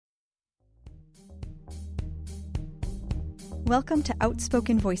Welcome to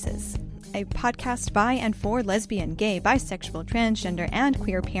Outspoken Voices, a podcast by and for lesbian, gay, bisexual, transgender, and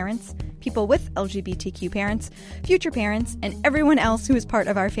queer parents, people with LGBTQ parents, future parents, and everyone else who is part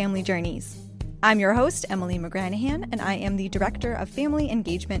of our family journeys. I'm your host, Emily McGranahan, and I am the Director of Family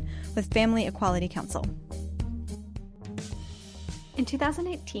Engagement with Family Equality Council. In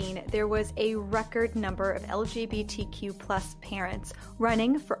 2018, there was a record number of LGBTQ plus parents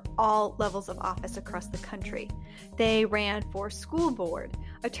running for all levels of office across the country. They ran for school board,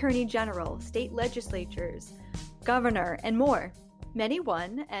 attorney general, state legislatures, governor, and more. Many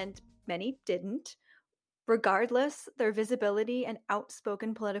won and many didn't. Regardless, their visibility and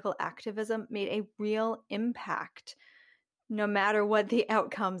outspoken political activism made a real impact, no matter what the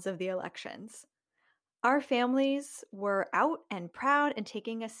outcomes of the elections. Our families were out and proud and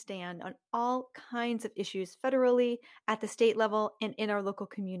taking a stand on all kinds of issues federally, at the state level, and in our local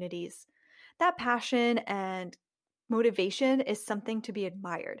communities. That passion and motivation is something to be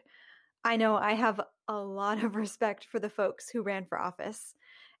admired. I know I have a lot of respect for the folks who ran for office,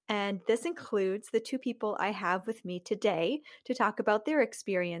 and this includes the two people I have with me today to talk about their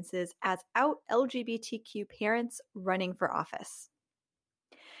experiences as out LGBTQ parents running for office.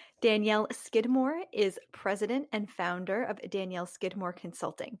 Danielle Skidmore is president and founder of Danielle Skidmore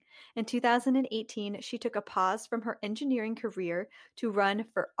Consulting. In 2018, she took a pause from her engineering career to run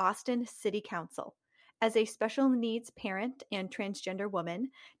for Austin City Council. As a special needs parent and transgender woman,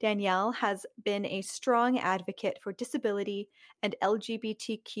 Danielle has been a strong advocate for disability and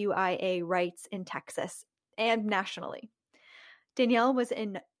LGBTQIA rights in Texas and nationally. Danielle was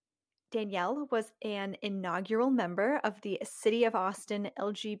an inaugural member of the City of Austin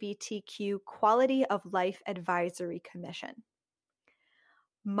LGBTQ Quality of Life Advisory Commission.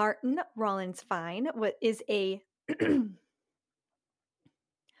 Martin Rawlings-Fine is a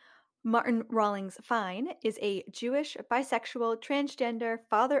Jewish, bisexual, transgender,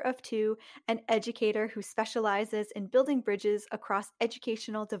 father of two, and educator who specializes in building bridges across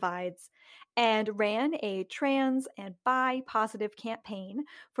educational divides, and ran a trans and bi positive campaign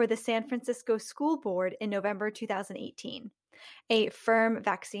for the San Francisco School Board in November 2018. A firm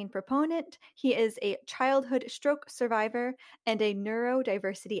vaccine proponent, he is a childhood stroke survivor and a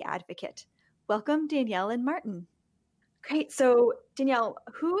neurodiversity advocate. Welcome, Danielle and Martin. Great. So, Danielle,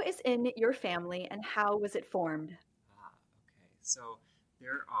 who is in your family and how was it formed? Okay. So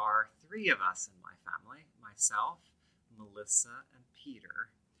there are three of us in my family, myself, Melissa, and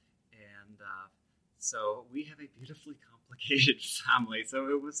Peter. And so we have a beautifully complicated family. So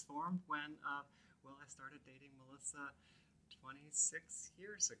it was formed when, I started dating Melissa 26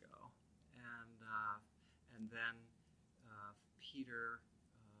 years ago. And then Peter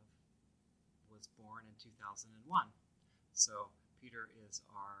was born in 2001. So Peter is he's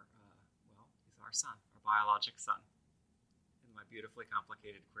our son, our biologic son, in my beautifully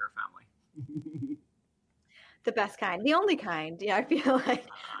complicated queer family. The best kind, the only kind. Yeah, I feel like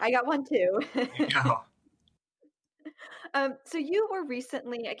I got one too. So you were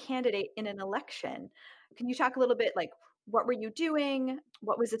recently a candidate in an election. Can you talk a little bit, like, what were you doing?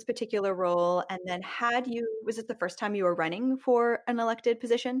 What was its particular role? And then was it the first time you were running for an elected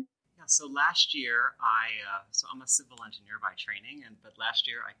position? Yeah, so last year I'm a civil engineer by training, but last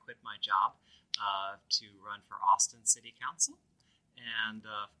year I quit my job to run for Austin City Council, and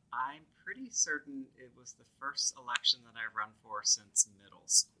I'm pretty certain it was the first election that I've run for since middle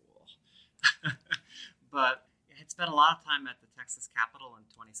school. But I had spent a lot of time at the Texas Capitol in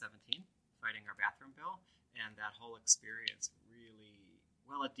 2017 fighting our bathroom bill, and that whole experience really,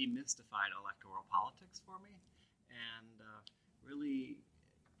 it demystified electoral politics for me, and really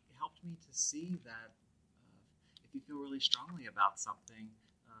helped me to see that if you feel really strongly about something,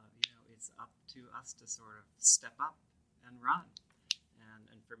 it's up to us to sort of step up and run.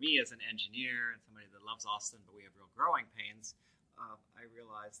 And for me, as an engineer and somebody that loves Austin, but we have real growing pains, I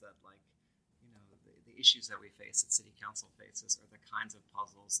realized that, the issues that we face, that City Council faces, are the kinds of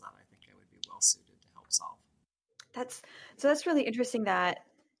puzzles that I think I would be well suited to help solve. That's really interesting that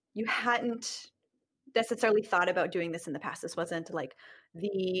you hadn't necessarily thought about doing this in the past. This wasn't like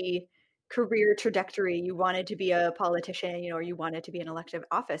the career trajectory you wanted to be a politician, or you wanted to be in elective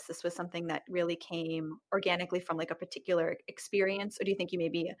office. This was something that really came organically from like a particular experience. Or do you think you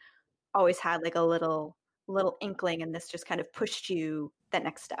maybe always had like a little inkling and this just kind of pushed you that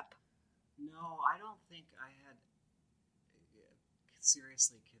next step? No, I don't think I had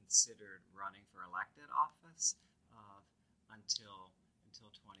seriously considered running for elected office until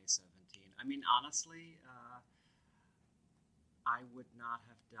 2017. I mean, honestly, I would not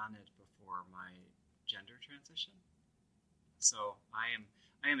have done it before my gender transition. So I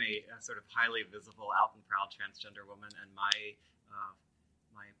am a sort of highly visible, out and proud transgender woman, and my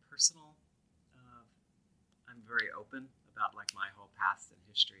personal I'm very open about like my whole past and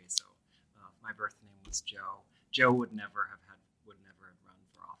history. So my birth name was Joe. Joe would never have run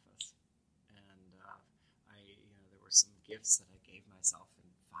for office, and there were some gifts that I gave myself in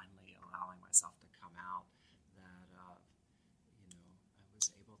finally allowing myself to come out that I was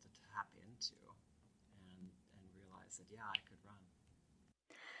able to tap into and realize that I could run.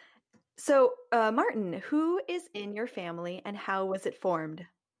 So, Martin, who is in your family and how was it formed?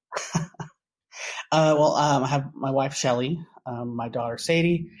 I have my wife, Shelly, my daughter,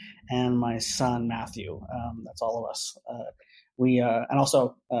 Sadie, and my son, Matthew. That's all of us. And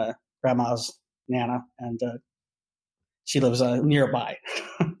also grandma's Nana, and she lives nearby.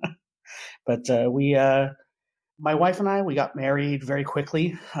 But my wife and I, we got married very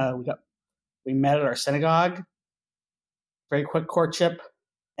quickly. We met at our synagogue, very quick courtship.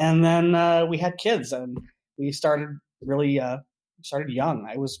 And then we had kids, and we started young.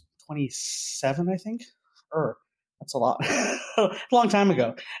 I was 27, I think. That's a lot. A long time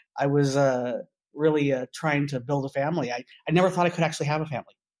ago. I was really trying to build a family. I never thought I could actually have a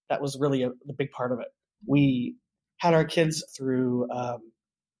family. That was really the big part of it. We had our kids through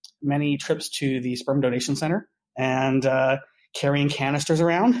many trips to the sperm donation center and carrying canisters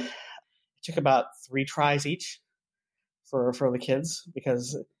around. It took about 3 tries each for the kids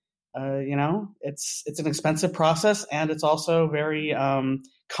because it's an expensive process, and it's also very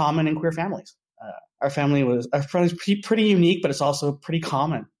common in queer families. Our family was pretty unique, but it's also pretty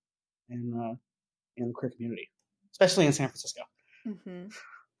common in the queer community, especially in San Francisco. Mm-hmm.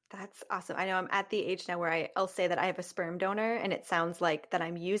 That's awesome. I know I'm at the age now where I'll say that I have a sperm donor, and it sounds like that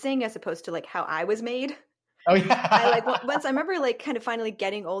I'm using as opposed to like how I was made. Oh yeah. I remember like kind of finally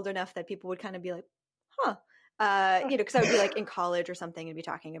getting old enough that people would kind of be like, huh. Because I would be like in college or something and be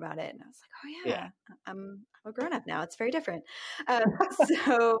talking about it, and I was like, oh yeah. I'm a grown up now. It's very different.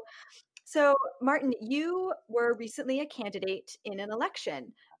 So Martin, you were recently a candidate in an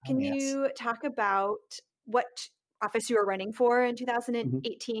election. Can you talk about what office you were running for in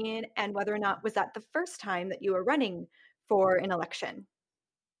 2018 and whether or not was that the first time that you were running for an election?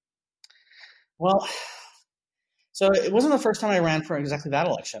 Well, so it wasn't the first time I ran for exactly that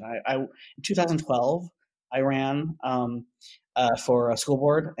election. In 2012, I ran for a school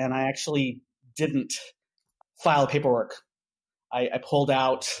board, and I actually didn't file paperwork. I pulled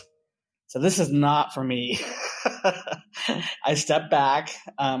out. So this is not for me. I stepped back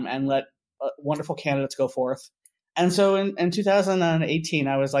and let wonderful candidates go forth. And so in 2018,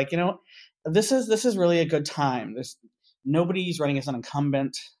 I was like, this is really a good time. Nobody's running as an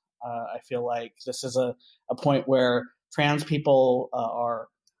incumbent. I feel like this is a point where trans people are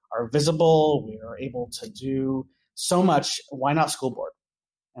visible. We are able to do so much. Why not school board?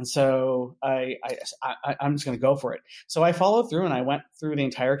 And so I'm just going to go for it. So I followed through, and I went through the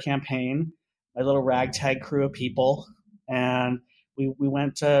entire campaign, my little ragtag crew of people, and we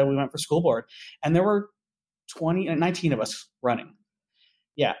went for school board. And there were 19 of us running.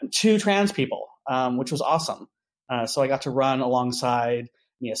 Yeah, 2 trans people, which was awesome. So I got to run alongside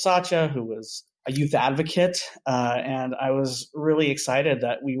Mia Sacha, who was a youth advocate, and I was really excited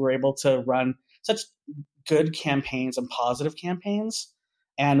that we were able to run such good campaigns and positive campaigns.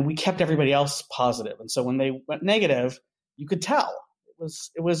 And we kept everybody else positive. And so when they went negative, you could tell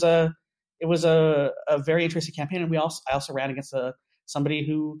it was a very interesting campaign. And I also ran against somebody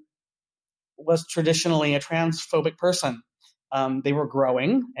who was traditionally a transphobic person. They were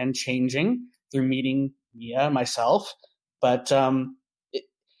growing and changing through meeting Mia, myself, but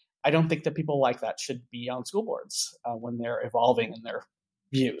I don't think that people like that should be on school boards when they're evolving in their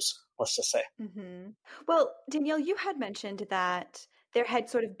views. Let's just say. Mm-hmm. Well, Danielle, you had mentioned that there had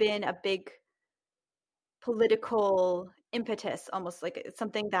sort of been a big political impetus, almost like it's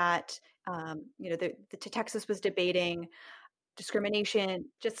something that, Texas was debating discrimination,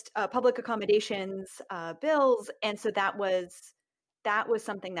 just public accommodations bills. And so that was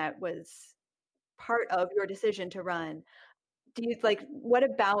something that was part of your decision to run. Do you what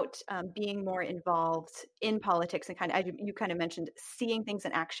about being more involved in politics and you kind of mentioned seeing things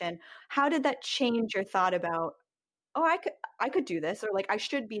in action? How did that change your thought about, oh, I could do this, or like I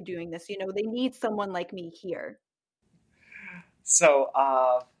should be doing this? They need someone like me here. So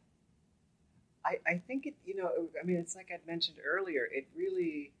I think it's like I'd mentioned earlier. It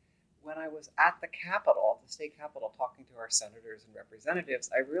really, when I was at the state capitol, talking to our senators and representatives,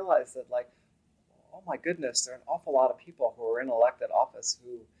 I realized that oh my goodness, there are an awful lot of people who are in elected office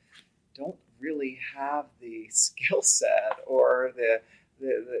who don't really have the skill set or the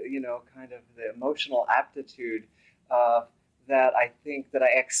kind of the emotional aptitude of that I think that I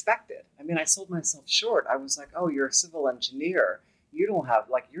expected. I mean, I sold myself short. I was like, oh, you're a civil engineer. You don't have,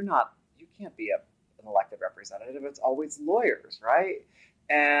 like, you can't be an elected representative. It's always lawyers, right?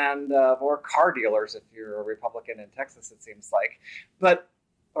 And, or car dealers if you're a Republican in Texas, it seems like,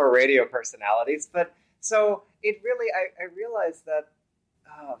 or radio personalities. But so it really, I realized that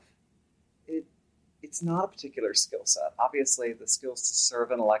it's not a particular skill set. Obviously, the skills to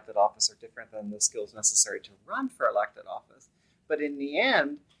serve an elected office are different than the skills necessary to run for elected office. But in the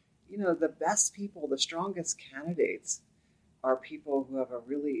end, the best people, the strongest candidates are people who have a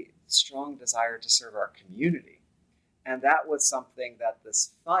really strong desire to serve our community. And that was something that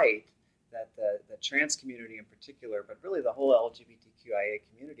this fight, that the trans community in particular, but really the whole LGBTQIA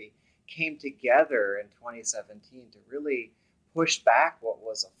community, came together in 2017 to really push back what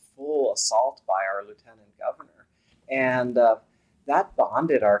was a full assault by our lieutenant governor. And that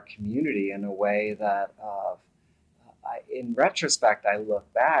bonded our community in a way that, in retrospect, I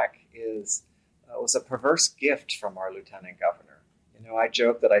look back, was a perverse gift from our lieutenant governor. I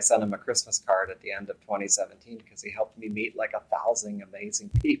joke that I sent him a Christmas card at the end of 2017 because he helped me meet like 1,000 amazing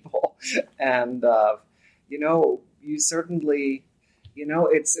people. And, you certainly, it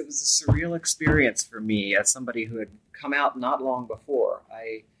was a surreal experience for me as somebody who had come out not long before.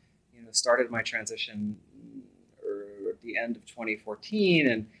 I, started my transition at the end of 2014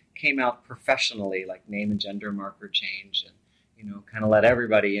 and came out professionally, like name and gender marker change, and, kind of let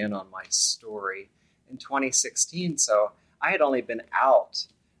everybody in on my story in 2016. So I had only been out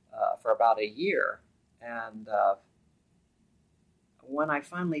for about a year. And when I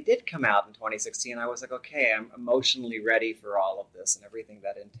finally did come out in 2016, I was like, okay, I'm emotionally ready for all of this and everything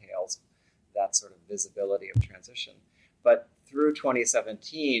that entails that sort of visibility of transition. But through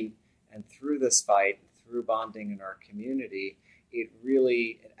 2017 and through this fight, through bonding in our community, it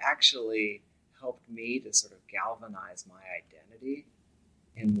actually helped me to sort of galvanize my identity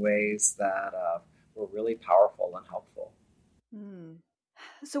in ways that were really powerful and helpful.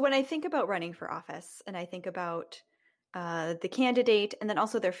 So when I think about running for office and I think about the candidate and then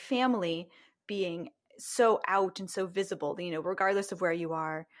also their family being so out and so visible, regardless of where you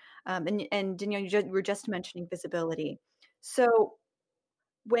are, and Danielle, you were just mentioning visibility. So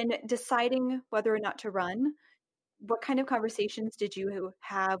when deciding whether or not to run, what kind of conversations did you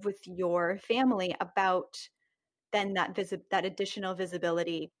have with your family about then that additional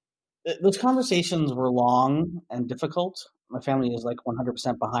visibility? Those conversations were long and difficult. My family is like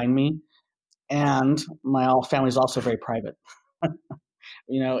 100% behind me, and my family is also very private.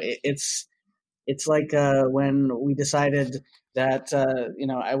 It's like when we decided that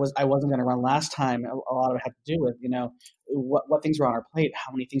I wasn't going to run last time. A lot of it had to do with what things were on our plate,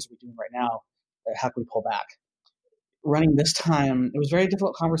 how many things are we doing right now, how can we pull back. Running this time, it was very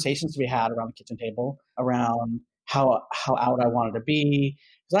difficult conversations to be had around the kitchen table around how out I wanted to be.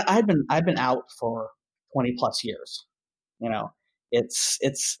 Because I've been out for 20 plus years. It's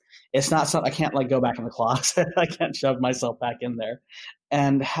not something I can't like go back in the closet. I can't shove myself back in there.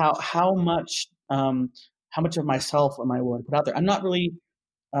 And how much of myself am I willing to put out there? I'm not really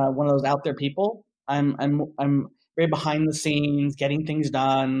one of those out there people. I'm very behind the scenes, getting things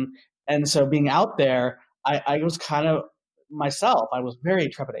done, and so being out there, I was kind of myself. I was very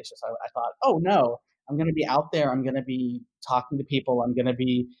trepidatious. I thought, oh no, I'm going to be out there. I'm going to be talking to people. I'm going to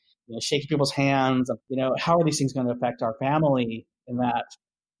be shaking people's hands. How are these things going to affect our family? In that,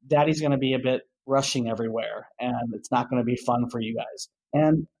 Daddy's going to be a bit rushing everywhere, and it's not going to be fun for you guys.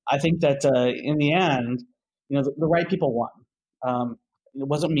 And I think that in the end, the right people won. It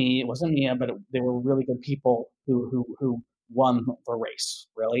wasn't me, it wasn't Mia, but they were really good people who won the race,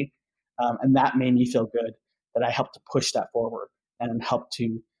 really. And that made me feel good that I helped to push that forward and help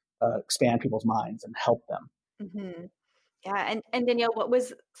to expand people's minds and help them. Mm-hmm. Yeah. And Danielle, what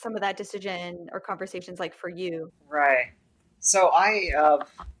was some of that decision or conversations like for you? Right. So I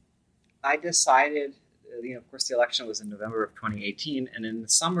decided, of course, the election was in November of 2018, and in the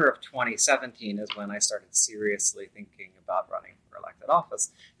summer of 2017 is when I started seriously thinking about running for elected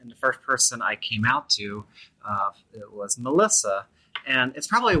office. And the first person I came out to was Melissa. And it's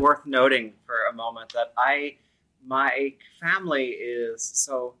probably worth noting for a moment that my family is,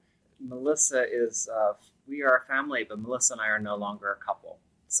 so Melissa is, we are a family, but Melissa and I are no longer a couple.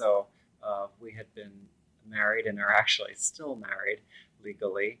 So we had been married and are actually still married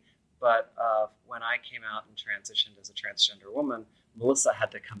legally. But when I came out and transitioned as a transgender woman, Melissa had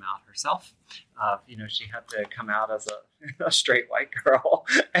to come out herself. She had to come out as a straight white girl.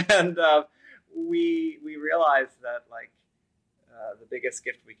 And we realized that, the biggest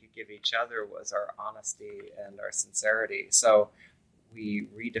gift we could give each other was our honesty and our sincerity. So we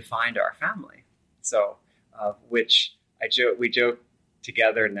redefined our family. So, which we joke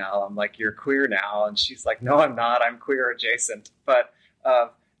together now. I'm like, you're queer now. And she's like, no, I'm not. I'm queer adjacent. But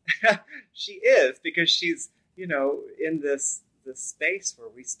she is, because she's, in this space where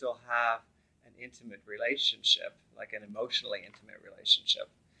we still have an intimate relationship, like an emotionally intimate relationship.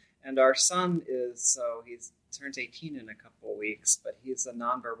 And our son he turns 18 in a couple of weeks, but he's a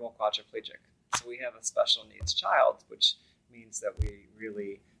nonverbal quadriplegic. So we have a special needs child, which means that we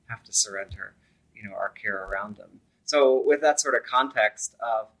really have to surrender, our care around him. So with that sort of context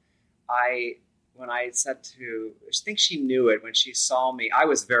of, when I said I think she knew it when she saw me. I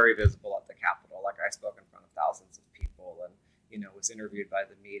was very visible at the Capitol. Like, I spoke in front of thousands of people and, was interviewed by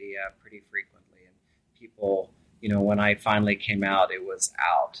the media pretty frequently. And people, when I finally came out, it was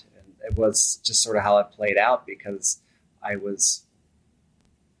out. And it was just sort of how it played out, because I was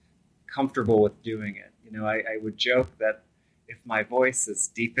comfortable with doing it. I would joke that if my voice, as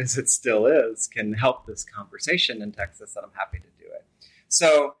deep as it still is, can help this conversation in Texas, then I'm happy to do it.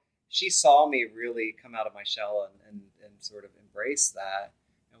 So she saw me really come out of my shell and sort of embrace that.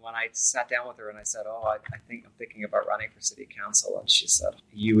 And when I sat down with her and I said, I think I'm thinking about running for city council, and she said,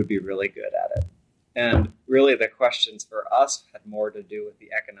 you would be really good at it. And really the questions for us had more to do with the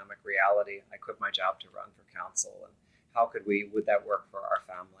economic reality. I quit my job to run for council, and how would that work for our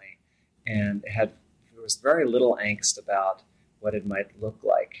family? And there was very little angst about what it might look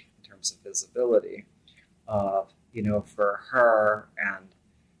like in terms of visibility, for her and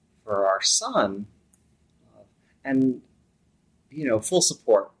for our son, and full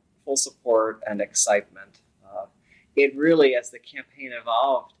support and excitement. It really, as the campaign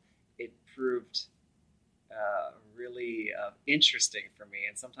evolved, it proved really interesting for me,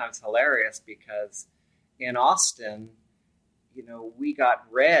 and sometimes hilarious, because in Austin, we got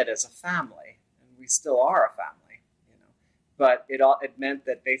read as a family, and we still are a family. But it meant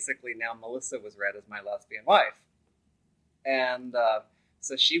that basically now Melissa was read as my lesbian wife, and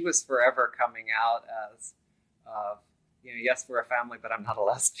so she was forever coming out as, yes, we're a family, but I'm not a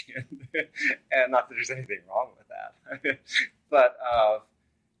lesbian. And not that there's anything wrong with that. But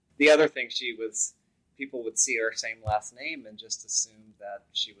the other thing, people would see her same last name and just assume that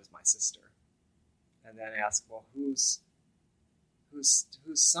she was my sister. And then ask, well, whose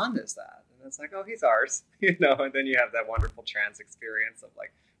son is that? And it's like, oh, he's ours. And then you have that wonderful trans experience of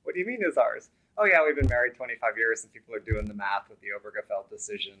like, what do you mean is ours? Oh, yeah, we've been married 25 years, and people are doing the math with the Obergefell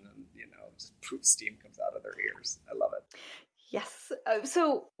decision, and, just poof, steam comes out of their ears. I love it. Yes.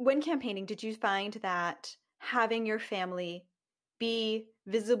 So when campaigning, did you find that having your family be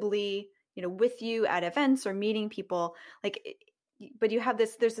visibly, with you at events or meeting people, but you have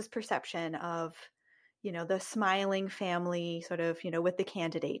there's this perception of, the smiling family sort of, with the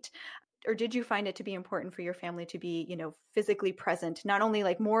candidate? Or did you find it to be important for your family to be, physically present, not only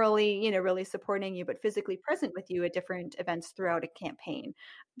like morally, really supporting you, but physically present with you at different events throughout a campaign?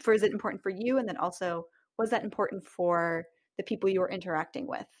 Is it important for you? And then also, was that important for the people you were interacting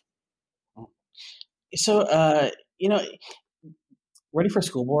with? So, ready for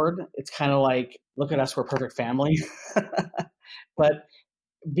school board, it's kind of like, look at us, we're a perfect family. But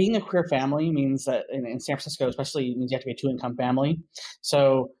being a queer family means that in San Francisco, especially, means you have to be a two-income family.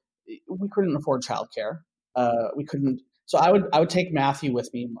 So we couldn't afford childcare. We couldn't. So I would take Matthew with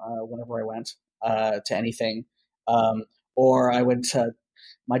me whenever I went to anything, or I would.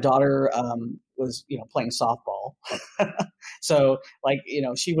 My daughter was, playing softball, so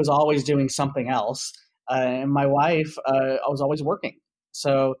she was always doing something else, and my wife, I was always working.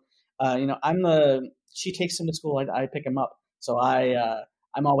 So she takes him to school, I pick him up. So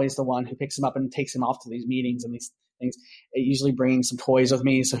I'm always the one who picks him up and takes him off to these meetings and these things, usually bringing some toys with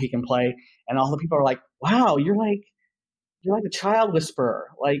me so he can play. And all the people are like, "Wow, you're like a child whisperer.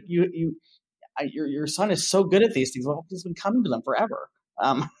 Like your son is so good at these things. Well, he's been coming to them forever."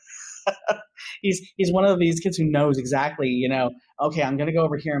 He's one of these kids who knows exactly, okay, I'm going to go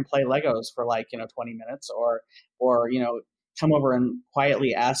over here and play Legos for 20 minutes, or come over and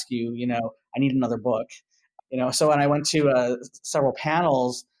quietly ask you, I need another book. So when I went to several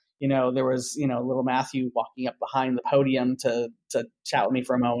panels, there was, little Matthew walking up behind the podium to chat with me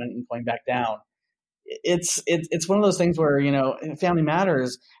for a moment and going back down. It's one of those things where, family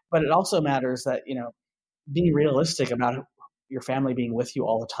matters, but it also matters that, being realistic about your family being with you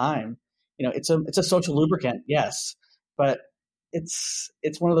all the time. It's a social lubricant, yes, but it's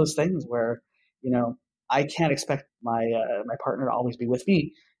one of those things where, I can't expect my partner to always be with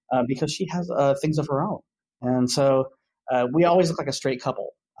me because she has things of her own. And so we always look like a straight couple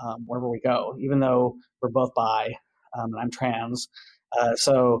wherever we go, even though we're both bi and I'm trans.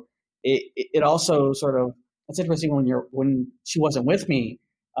 So it also sort of, it's interesting when she wasn't with me,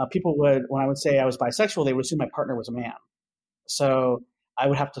 people would, when I would say I was bisexual, they would assume my partner was a man. So I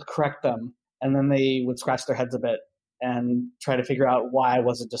would have to correct them, and then they would scratch their heads a bit and try to figure out why I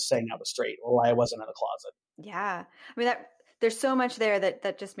wasn't just saying I was straight or why I wasn't in the closet. Yeah. I mean, there's so much there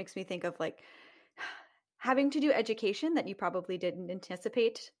that just makes me think of like having to do education that you probably didn't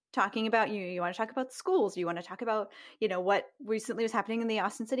anticipate talking about. You want to talk about schools, you want to talk about, what recently was happening in the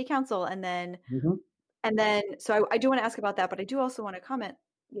Austin City Council. And then, so I do want to ask about that, but I do also want to comment,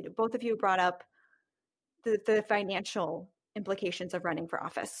 both of you brought up the financial implications of running for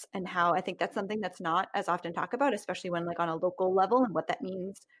office and how I think that's something that's not as often talked about, especially when like on a local level and what that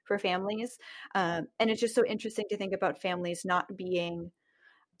means for families. And it's just so interesting to think about families not being,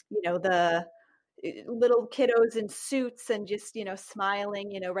 the little kiddos in suits and just,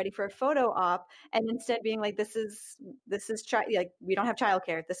 smiling, ready for a photo op, and instead being like, this is like, we don't have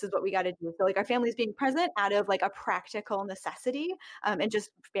childcare. This is what we got to do. So like our families being present out of like a practical necessity, and just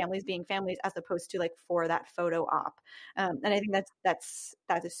families being families as opposed to like for that photo op. And I think that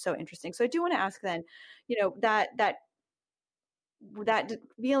is so interesting. So I do want to ask then, that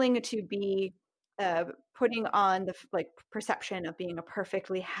feeling to be putting on the like perception of being a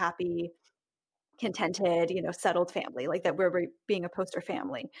perfectly happy, contented, settled family, like that we're being a poster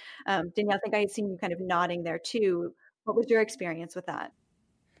family. Danielle, I think I had seen you kind of nodding there too. What was your experience with that?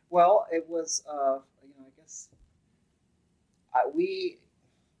 Well, it was, I guess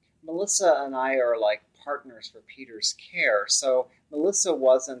Melissa and I are like partners for Peter's care. So Melissa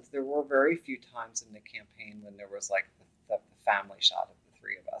wasn't, there were very few times in the campaign when there was like the family shot of the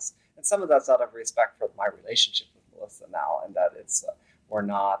three of us. And some of that's out of respect for my relationship with Melissa now, and that it's, we're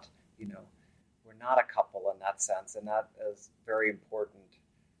not a couple in that sense. And that is very important,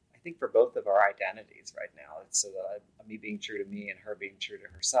 I think, for both of our identities right now. It's so that me being true to me and her being true to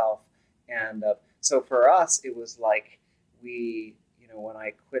herself. And so for us, it was like when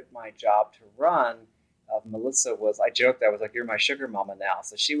I quit my job to run, Melissa I joked, I was like, you're my sugar mama now.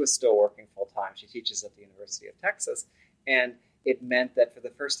 So she was still working full time. She teaches at the University of Texas. And it meant that for the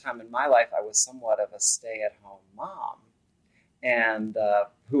first time in my life, I was somewhat of a stay-at-home mom, and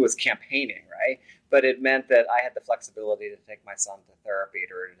who was campaigning, right? But it meant that I had the flexibility to take my son to therapy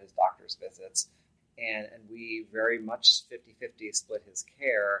or to his doctor's visits. And we very much 50-50 split his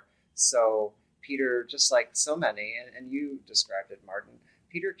care. So Peter, just like so many, and you described it, Martin,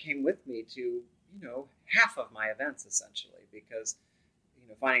 Peter came with me to, half of my events, essentially, because,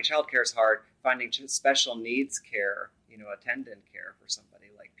 finding childcare is hard. Finding special needs care, attendant care for somebody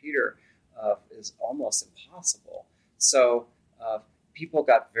like Peter is almost impossible. So people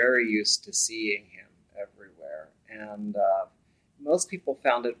got very used to seeing him everywhere. And most people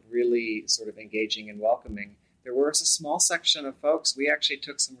found it really sort of engaging and welcoming. There was a small section of folks, we actually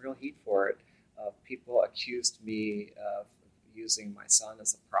took some real heat for it. People accused me of using my son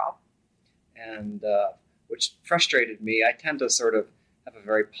as a prop, and which frustrated me. I tend to sort of have a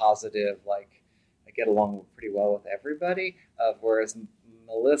very positive, I get along pretty well with everybody, whereas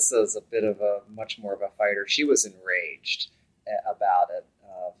Melissa's a bit of much more of a fighter. She was enraged about it.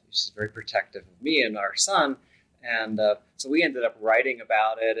 She's very protective of me and our son, and so we ended up writing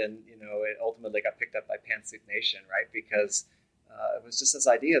about it, and it ultimately got picked up by Pantsuit Nation, right? Because it was just this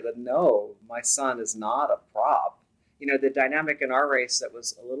idea that no, my son is not a prop. The dynamic in our race that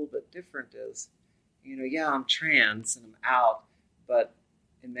was a little bit different is, yeah, I'm trans and I'm out, but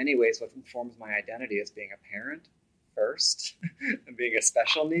in many ways what informs my identity is being a parent first and being a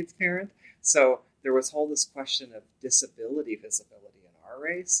special needs parent. So there was this question of disability visibility in our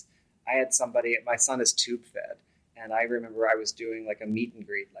race. I had my son is tube fed, and I remember I was doing like a meet and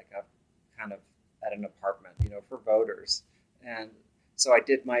greet, like a kind of at an apartment, for voters. And so I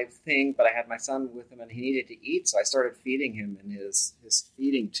did my thing, but I had my son with him and he needed to eat. So I started feeding him in his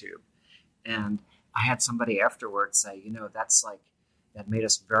feeding tube. And I had somebody afterwards say, that made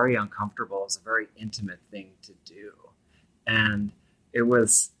us very uncomfortable. It was a very intimate thing to do. And it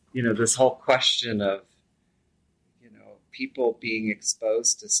was, this whole question of, people being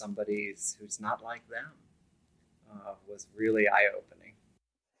exposed to somebody who's not like them was really eye-opening.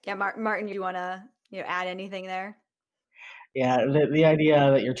 Yeah, Martin, you want to add anything there? Yeah, the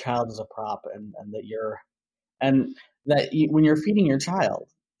idea that your child is a prop and that when you're feeding your child,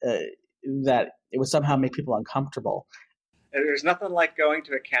 that it would somehow make people uncomfortable. And there's nothing like going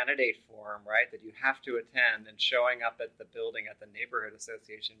to a candidate forum, right, that you have to attend, and showing up at the building at the neighborhood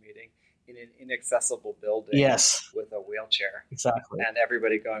association meeting in an inaccessible building, yes, with a wheelchair. Exactly. And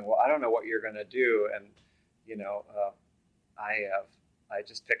everybody going, well, I don't know what you're going to do. And, I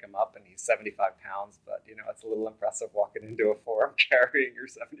just pick him up and he's 75 pounds, but, it's a little impressive walking into a forum carrying your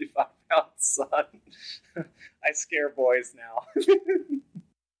 75-pound son. I scare boys now.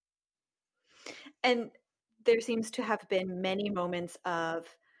 And there seems to have been many moments of,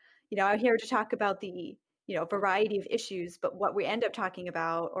 I'm here to talk about the, variety of issues, but what we end up talking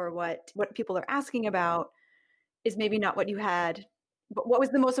about or what people are asking about is maybe not what you had, but what was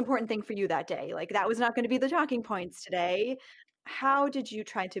the most important thing for you that day? Like that was not going to be the talking points today. How did you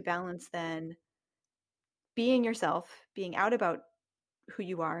try to balance then being yourself, being out about who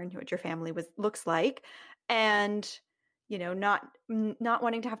you are and what your family looks like, and not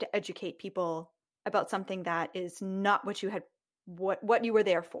wanting to have to educate people about something that is not what you had, what you were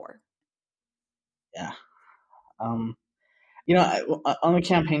there for? Yeah. On the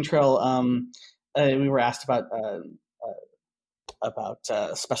campaign trail, we were asked about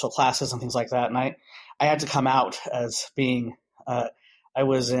special classes and things like that, and I had to come out as being I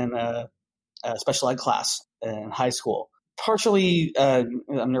was in a special ed class in high school. Partially, I'm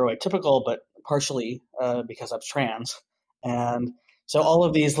neuroatypical, but partially because I was trans, and so all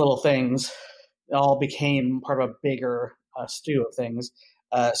of these little things all became part of a bigger stew of things.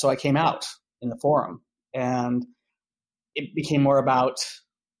 So I came out in the forum, and it became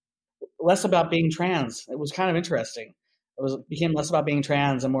less about being trans. It was kind of interesting. Became less about being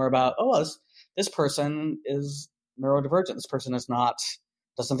trans and more about, this person is neurodivergent. This person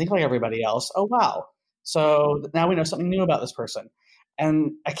doesn't think like everybody else. Oh, wow. So now we know something new about this person.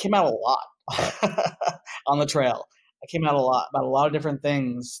 And I came out a lot on the trail. I came out a lot about a lot of different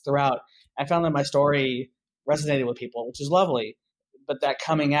things throughout. I found that my story resonated with people, which is lovely. But that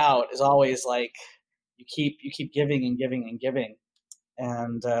coming out is always like you keep giving and giving and giving.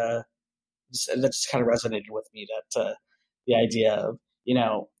 And that just kind of resonated with me, that the idea of,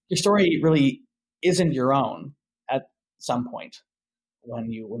 your story really isn't your own at some point. When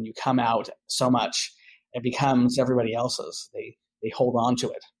you come out so much, it becomes everybody else's. They hold on to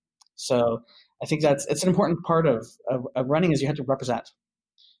it. So I think it's an important part of running, is you have to represent.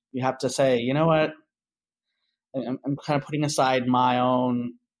 You have to say, you know what, I'm kind of putting aside my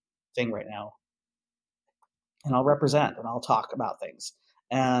own thing right now, and I'll represent and I'll talk about things.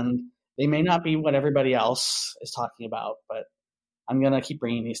 And they may not be what everybody else is talking about, but I'm going to keep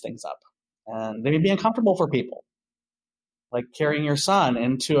bringing these things up. And they may be uncomfortable for people, like carrying your son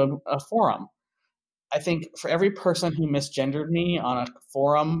into a forum. I think for every person who misgendered me on a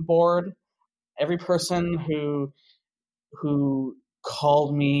forum board, every person who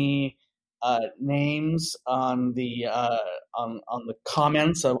called me names on the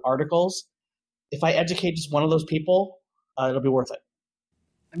comments of articles, if I educate just one of those people, it'll be worth it.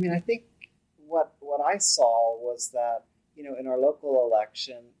 I mean, I think what I saw was that, in our local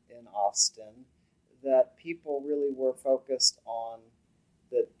election in Austin, that people really were focused on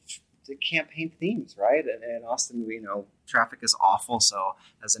the campaign themes, right? And in Austin, we know traffic is awful. So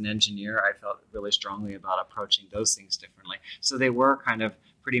as an engineer, I felt really strongly about approaching those things differently. So they were kind of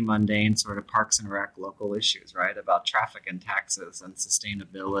pretty mundane sort of Parks and Rec local issues, right? About traffic and taxes and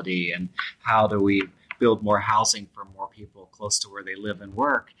sustainability and how do we build more housing for more people close to where they live and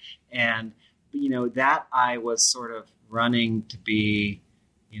work. And, that I was sort of running to be,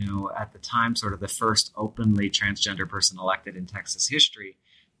 at the time, sort of the first openly transgender person elected in Texas history,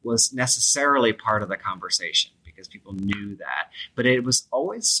 was necessarily part of the conversation because people knew that. But it was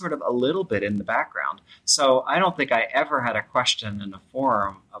always sort of a little bit in the background. So I don't think I ever had a question in a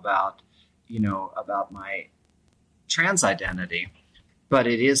forum about my trans identity, but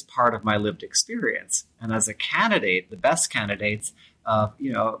it is part of my lived experience. And as a candidate, the best candidates,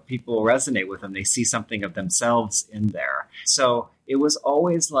 people resonate with them. They see something of themselves in there. So it was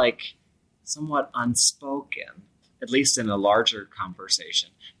always like somewhat unspoken, at least in a larger conversation.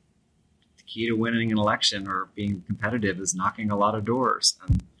 The key to winning an election or being competitive is knocking a lot of doors.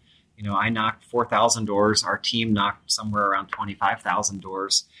 And, I knocked 4,000 doors. Our team knocked somewhere around 25,000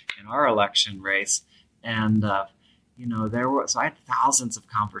 doors in our election race. And, so I had thousands of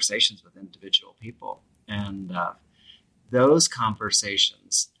conversations with individual people. And those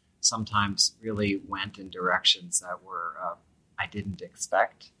conversations sometimes really went in directions that were I didn't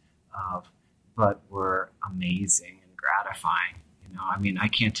expect, but were amazing and gratifying. I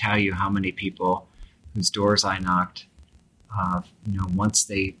can't tell you how many people whose doors I knocked, once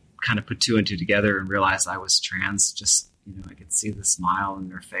they kind of put two and two together and realized I was trans, just, I could see the smile in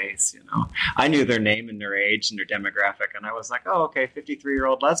their face, I knew their name and their age and their demographic, and I was like, oh, okay,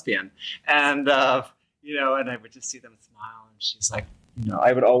 53-year-old lesbian. And, and I would just see them smile, and she's like,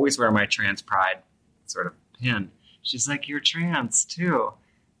 I would always wear my trans pride sort of pin. She's like, you're trans too.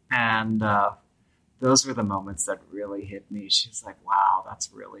 And those were the moments that really hit me. She's like, wow,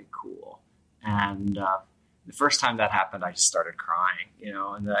 that's really cool. And the first time that happened, I just started crying,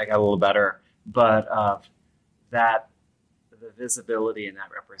 and then I got a little better. But that the visibility in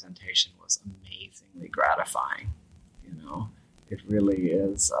that representation was amazingly gratifying. It really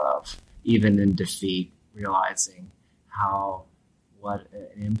is, even in defeat, realizing what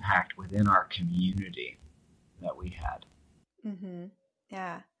an impact within our community that we had. Mm-hmm.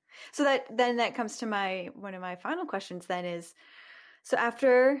 Yeah. So that comes to one of my final questions then is, so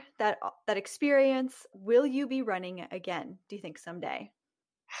after that experience, will you be running again, do you think, someday?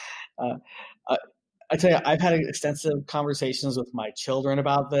 I tell you, I've had extensive conversations with my children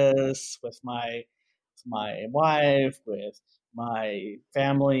about this, with my wife, with my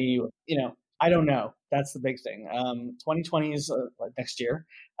family. I don't know. That's the big thing. 2020 is next year.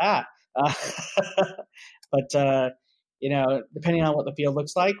 Uh, but depending on what the field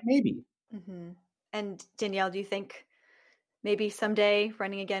looks like, maybe. Mm-hmm. And Danielle, do you think maybe someday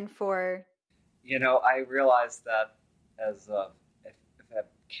running again for? I realized that if a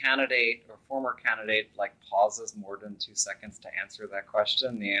candidate or former candidate pauses more than 2 seconds to answer that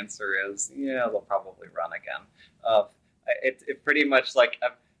question, the answer is they'll probably run again. It pretty much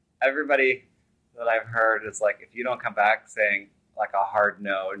everybody that I've heard is if you don't come back saying a hard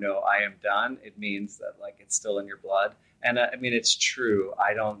no, I am done, it means that it's still in your blood. And it's true.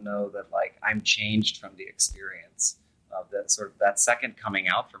 I don't know that I'm changed from the experience of that second coming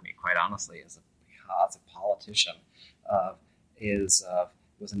out for me, quite honestly, as a politician,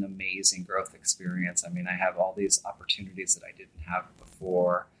 was an amazing growth experience. I have all these opportunities that I didn't have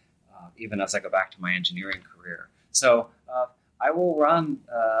before, even as I go back to my engineering career. So I will run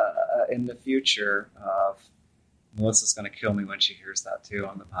in the future. Melissa's going to kill me when she hears that too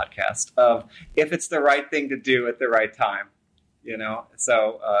on the podcast. If it's the right thing to do at the right time,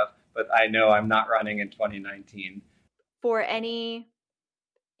 So, but I know I'm not running in 2019. For any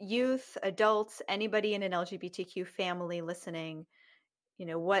youth, adults, anybody in an LGBTQ family listening,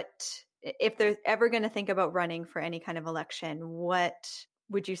 what if they're ever going to think about running for any kind of election, what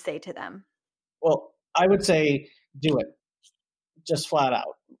would you say to them? Well, I would say do it, just flat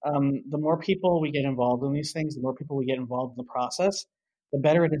out. The more people we get involved in these things, the more people we get involved in the process, the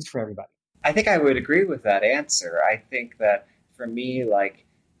better it is for everybody. I think I would agree with that answer. I think that for me,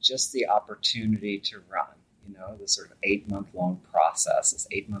 just the opportunity to run, this sort of 8-month-long process, this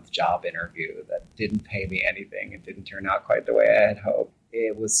 8-month job interview that didn't pay me anything and didn't turn out quite the way I had hoped,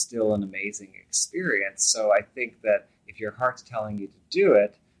 it was still an amazing experience. So I think that if your heart's telling you to do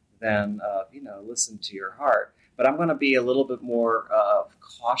it, then, listen to your heart. But I'm going to be a little bit more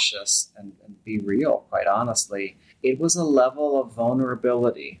cautious and be real, quite honestly. It was a level of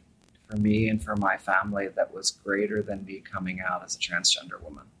vulnerability for me and for my family that was greater than me coming out as a transgender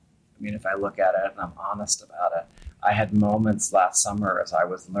woman. If I look at it and I'm honest about it, I had moments last summer as I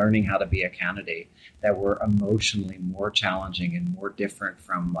was learning how to be a candidate that were emotionally more challenging and more different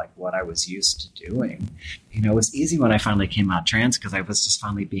from what I was used to doing. It was easy when I finally came out trans because I was just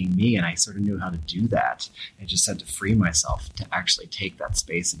finally being me, and I sort of knew how to do that. I just had to free myself to actually take that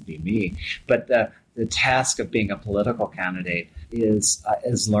space and be me. But the task of being a political candidate is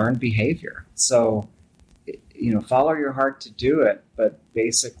learned behavior. So, follow your heart to do it, but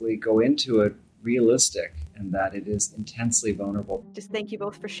basically go into it realistic and that it is intensely vulnerable. Just thank you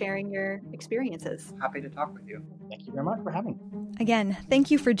both for sharing your experiences. Happy to talk with you. Thank you very much for having me. Again,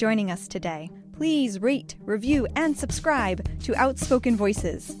 thank you for joining us today. Please rate, review, and subscribe to Outspoken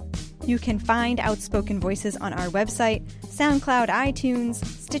Voices. You can find Outspoken Voices on our website, SoundCloud, iTunes,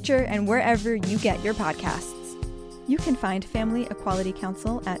 Stitcher, and wherever you get your podcasts. You can find Family Equality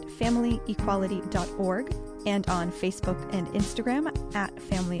Council at familyequality.org and on Facebook and Instagram at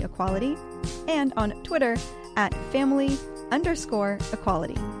Family Equality and on Twitter at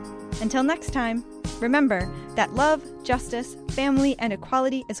family_equality. Until next time, remember that love, justice, family, and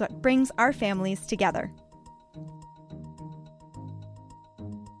equality is what brings our families together.